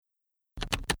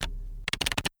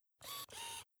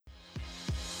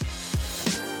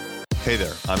Hey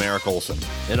there, I'm Eric Olson.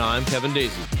 And I'm Kevin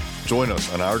Daisy. Join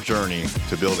us on our journey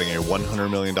to building a $100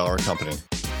 million company.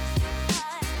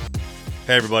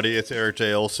 Hey everybody, it's Eric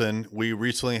J. Olson. We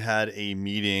recently had a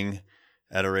meeting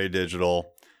at Array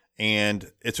Digital,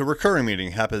 and it's a recurring meeting.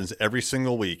 It happens every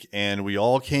single week, and we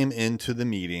all came into the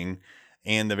meeting,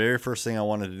 and the very first thing I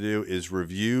wanted to do is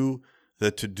review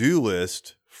the to-do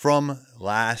list from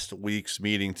last week's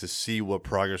meeting to see what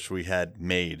progress we had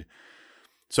made.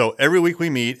 So every week we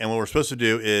meet, and what we're supposed to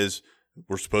do is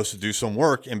we're supposed to do some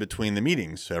work in between the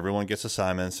meetings. So everyone gets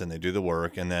assignments and they do the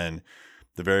work. And then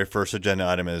the very first agenda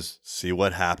item is see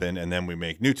what happened. And then we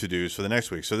make new to-dos for the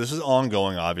next week. So this is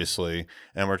ongoing, obviously,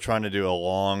 and we're trying to do a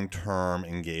long-term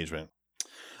engagement.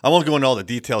 I won't go into all the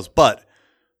details, but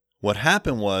what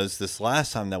happened was this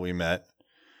last time that we met,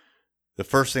 the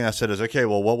first thing I said is, okay,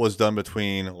 well, what was done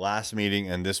between last meeting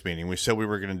and this meeting? We said we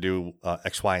were going to do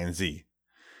X, Y, and Z.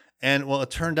 And well, it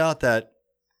turned out that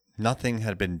nothing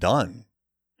had been done.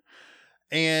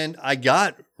 And I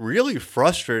got really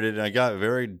frustrated and I got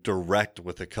very direct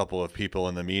with a couple of people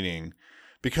in the meeting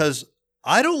because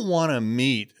I don't want to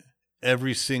meet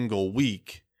every single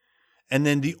week. And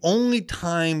then the only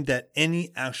time that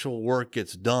any actual work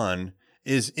gets done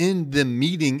is in the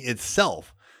meeting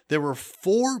itself. There were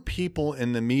 4 people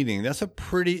in the meeting. That's a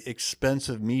pretty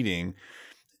expensive meeting.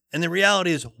 And the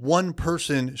reality is one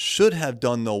person should have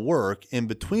done the work in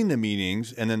between the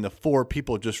meetings, and then the 4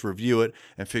 people just review it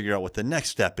and figure out what the next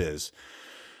step is.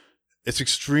 It's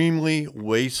extremely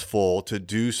wasteful to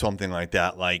do something like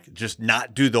that, like just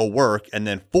not do the work, and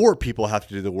then 4 people have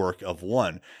to do the work of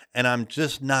 1. And I'm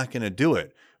just not going to do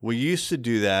it. We used to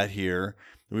do that here.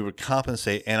 We would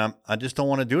compensate, and I just don't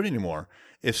want to do it anymore.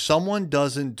 If someone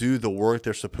doesn't do the work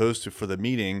they're supposed to for the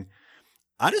meeting,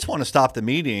 I just want to stop the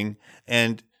meeting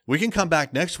and we can come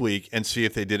back next week and see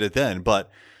if they did it then. But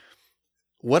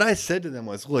what I said to them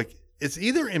was, look, it's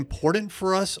either important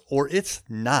for us or it's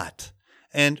not.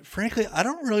 And frankly, I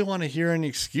don't really want to hear any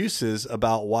excuses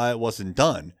about why it wasn't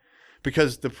done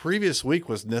because the previous week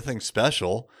was nothing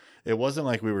special. It wasn't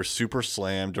like we were super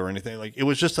slammed or anything. Like it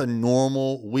was just a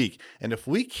normal week. And if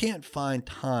we can't find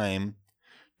time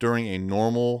during a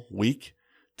normal week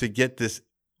to get this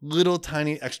little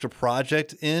tiny extra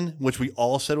project in, which we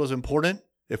all said was important,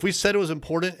 if we said it was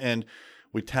important and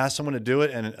we tasked someone to do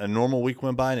it and a normal week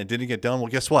went by and it didn't get done, well,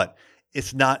 guess what?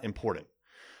 It's not important.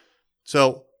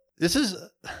 So this is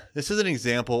an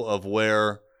example of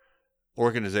where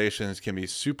organizations can be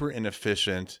super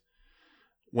inefficient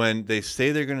when they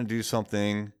say they're going to do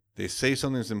something, they say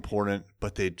something's important,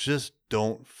 but they just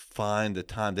don't find the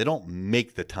time. They don't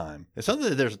make the time. It's not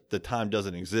that the time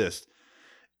doesn't exist.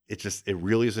 It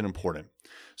really isn't important.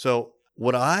 So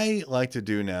what I like to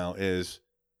do now is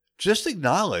just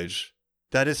acknowledge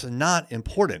that it's not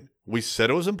important. We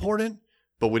said it was important,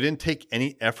 but we didn't take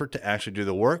any effort to actually do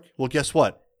the work. Well, guess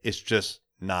what? It's just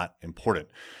not important.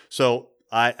 So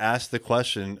I asked the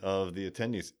question of the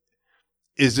attendees,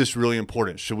 is this really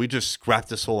important? Should we just scrap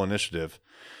this whole initiative?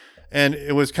 And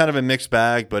it was kind of a mixed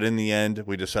bag, but in the end,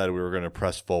 we decided we were going to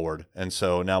press forward. And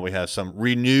so now we have some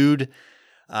renewed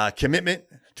commitment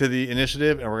to the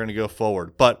initiative and we're going to go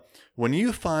forward. But when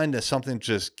you find that something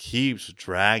just keeps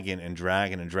dragging and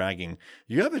dragging and dragging,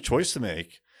 you have a choice to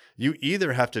make. You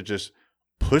either have to just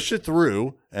push it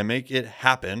through and make it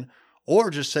happen, or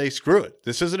just say, screw it.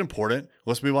 This isn't important.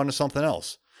 Let's move on to something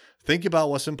else. Think about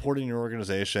what's important in your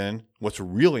organization, what's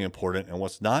really important and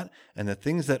what's not. And the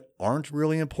things that aren't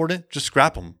really important, just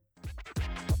scrap them.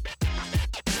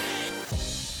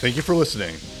 Thank you for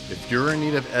listening. If you're in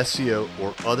need of SEO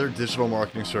or other digital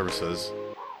marketing services,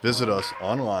 visit us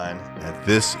online at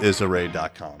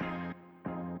thisisarray.com.